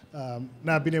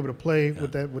not being able to play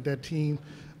with that team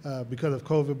because of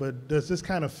COVID, but does this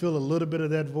kind of fill a little bit of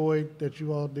that void that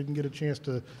you all didn't get a chance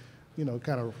to,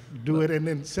 kind of do it? And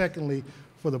then secondly,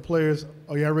 for the players,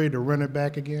 are y'all ready to run it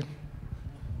back again?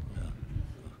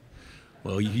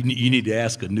 Well, you need to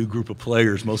ask a new group of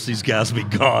players. Most of these guys will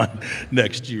be gone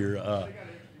next year.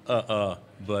 But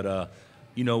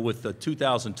with the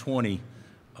 2020,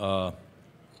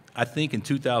 I think in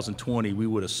 2020 we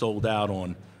would have sold out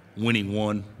on winning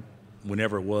one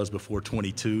whenever it was before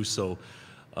 22. So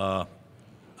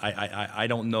I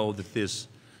don't know that this,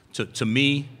 to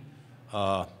me,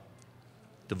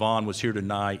 Devon was here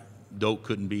tonight. Doak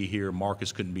couldn't be here,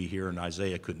 Marcus couldn't be here, and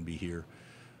Isaiah couldn't be here.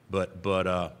 But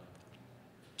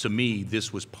to me,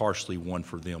 this was partially one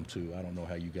for them, too. I don't know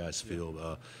how you guys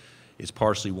feel. It's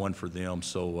partially one for them.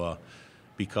 So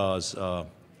because I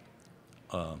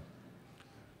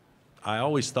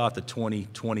always thought the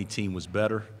 2020 team was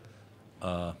better,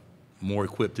 more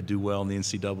equipped to do well in the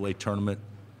NCAA tournament.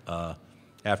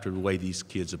 After the way these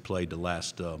kids have played the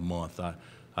last month,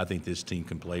 I think this team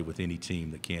can play with any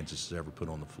team that Kansas has ever put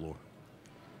on the floor.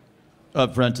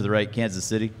 Up front to the right, Kansas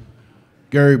City.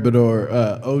 Gary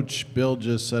Bedore, Coach Bill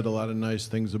just said a lot of nice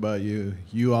things about you.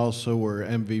 You also were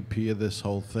MVP of this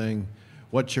whole thing.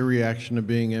 What's your reaction to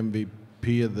being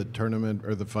MVP of the tournament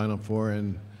or the Final Four,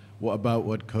 and what about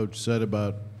what Coach said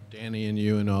about Danny and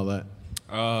you and all that?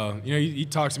 He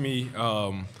talked to me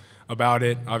about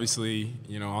it, obviously,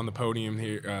 on the podium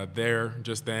here, there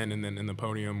just then, and then in the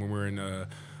podium when we were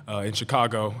in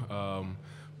Chicago.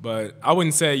 But I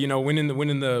wouldn't say,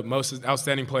 winning the most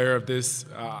outstanding player of this,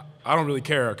 I don't really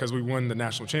care because we won the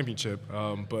national championship.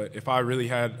 But if I really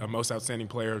had a most outstanding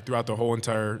player throughout the whole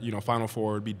entire, Final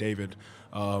Four, it'd be David.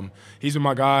 He's been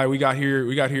my guy. We got here,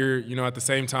 at the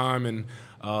same time, and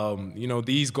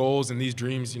these goals and these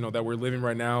dreams, that we're living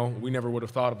right now, we never would have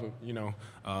thought of it,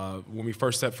 when we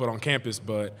first set foot on campus.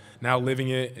 But now living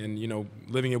it, and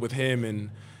living it with him, and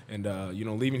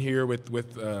leaving here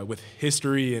with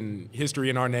history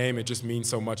in our name, it just means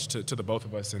so much to the both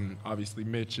of us, and obviously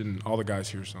Mitch and all the guys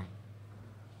here. So,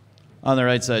 on the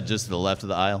right side, just to the left of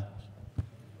the aisle.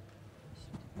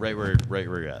 right where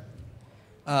you're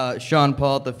at. Sean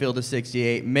Paul at the field of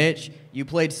 68. Mitch, you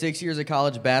played 6 years of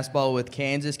college basketball with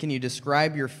Kansas. Can you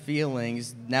describe your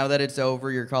feelings now that it's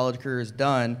over, your college career is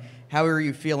done? How are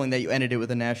you feeling that you ended it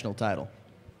with a national title?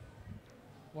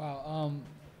 Wow,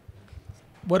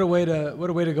 what a way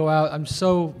to go out. I'm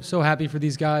so happy for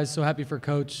these guys, so happy for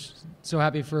Coach, so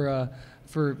happy for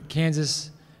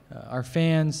Kansas, our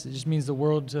fans. It just means the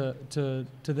world to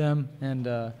them.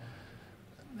 And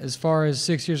as far as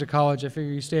 6 years of college, I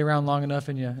figure you stay around long enough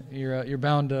and you're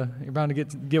bound to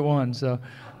get one. So,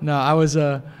 no, I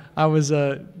was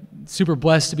super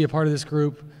blessed to be a part of this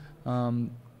group.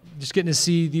 Just getting to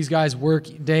see these guys work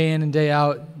day in and day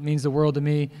out means the world to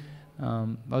me. I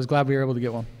was glad we were able to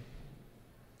get one.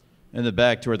 In the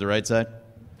back toward the right side.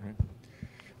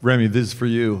 Remy, this is for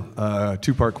you.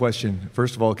 Two-part question.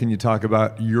 First of all, can you talk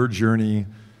about your journey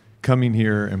coming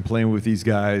here and playing with these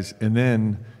guys, and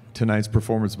then tonight's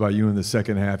performance by you in the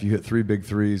second half? You hit 3 big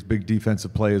threes, big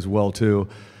defensive play as well too,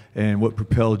 and what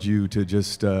propelled you to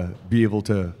just be able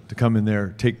to come in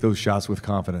there, take those shots with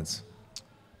confidence?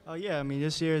 Yeah, I mean,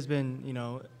 this year has been,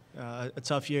 a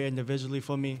tough year individually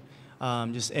for me.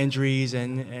 Just injuries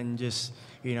and just,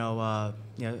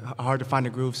 hard to find a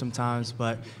groove sometimes.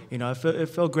 But, it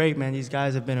felt great, man. These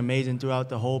guys have been amazing throughout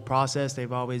the whole process.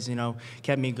 They've always,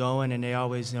 kept me going, and they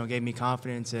always, gave me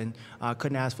confidence. And I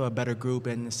couldn't ask for a better group.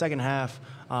 And the second half,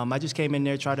 I just came in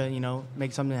there, try to,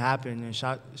 make something happen, and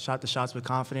shot the shots with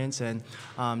confidence, and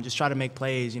just try to make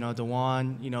plays.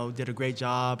 DeJuan, did a great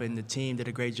job, and the team did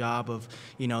a great job of,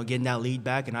 getting that lead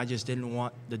back. And I just didn't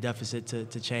want the deficit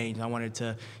to change. I wanted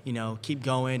to, keep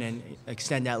going and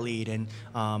extend that lead. And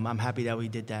I'm happy that we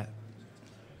did that.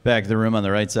 Back of the room on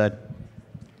the right side.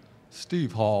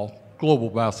 Steve Hall, Global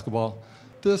Basketball.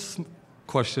 This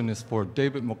question is for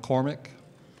David McCormick.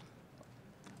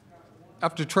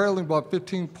 After trailing by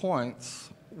 15 points,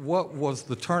 what was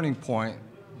the turning point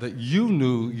that you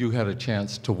knew you had a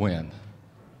chance to win?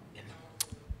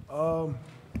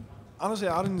 Honestly,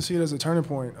 I didn't see it as a turning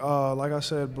point. Like I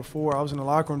said before, I was in the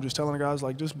locker room just telling the guys,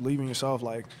 just believe in yourself.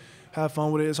 Have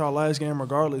fun with it. It's our last game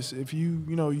regardless. If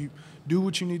you do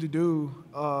what you need to do,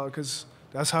 because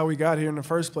that's how we got here in the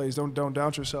first place. Don't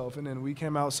doubt yourself. And then we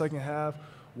came out second half.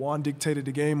 Juan dictated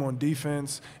the game on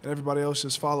defense, and everybody else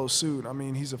just followed suit. I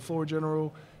mean, he's a floor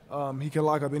general. He can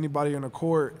lock up anybody in the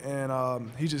court, and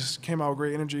he just came out with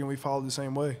great energy, and we followed the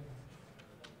same way.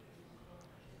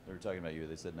 They were talking about you.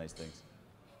 They said nice things.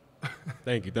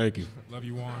 Thank you. Love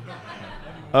you, Juan.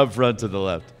 Up front to the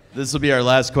left. This will be our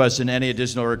last question. Any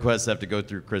additional requests have to go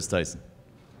through Chris Tyson.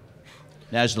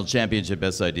 National Championship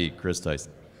SID, Chris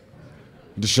Tyson.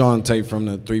 Deshaun Tate from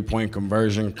the three-point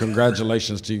conversion.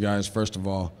 Congratulations to you guys, first of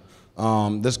all.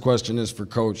 This question is for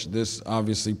Coach. This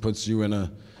obviously puts you in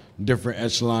a different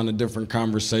echelon, a different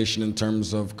conversation in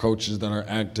terms of coaches that are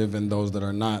active and those that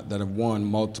are not, that have won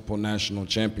multiple national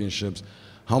championships.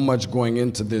 How much going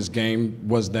into this game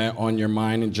was that on your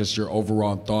mind, and just your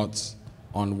overall thoughts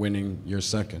on winning your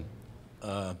second?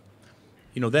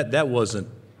 That wasn't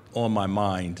on my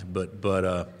mind,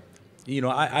 but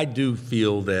I do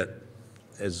feel that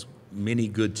as many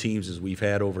good teams as we've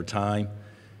had over time,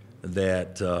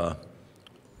 that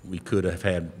we could have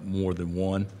had more than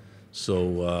one.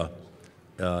 So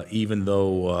even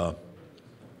though,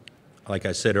 like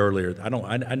I said earlier,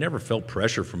 I never felt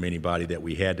pressure from anybody that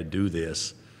we had to do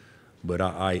this, but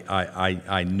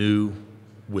I knew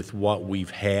with what we've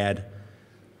had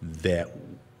that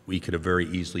we could have very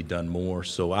easily done more.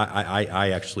 So I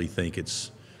actually think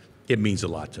it means a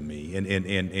lot to me.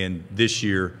 And this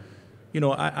year,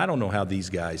 I don't know how these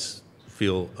guys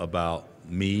feel about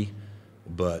me,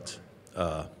 but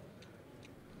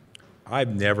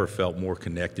I've never felt more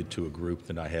connected to a group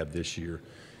than I have this year.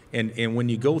 And when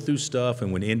you go through stuff,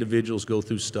 and when individuals go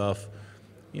through stuff,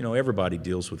 everybody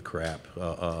deals with crap.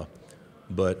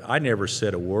 But I never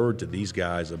said a word to these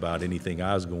guys about anything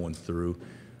I was going through,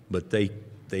 but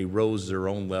they rose their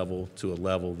own level to a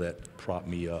level that propped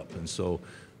me up. And so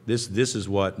this is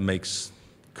what makes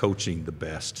coaching the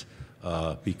best,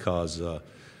 because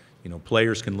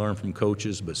players can learn from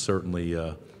coaches, but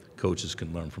certainly coaches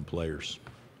can learn from players.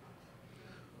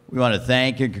 We want to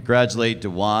thank and congratulate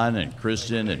DeJuan and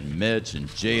Christian and Mitch and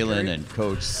Jalen and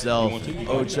Coach Self,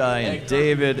 Ochai and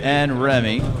David and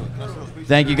Remy.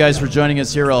 Thank you guys for joining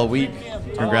us here all week.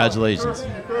 Congratulations.